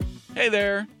Hey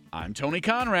there, I'm Tony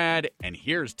Conrad, and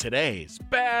here's today's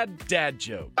bad dad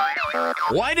joke.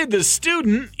 Why did the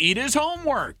student eat his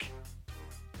homework?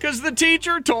 Because the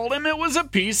teacher told him it was a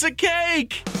piece of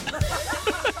cake.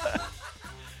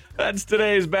 That's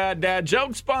today's bad dad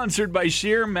joke, sponsored by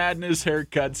Sheer Madness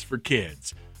Haircuts for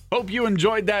Kids. Hope you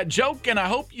enjoyed that joke, and I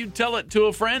hope you tell it to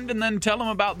a friend and then tell them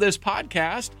about this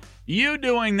podcast. You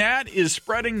doing that is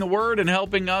spreading the word and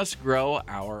helping us grow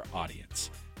our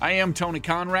audience. I am Tony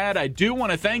Conrad. I do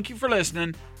want to thank you for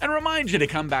listening and remind you to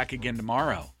come back again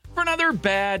tomorrow for another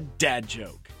bad dad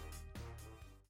joke.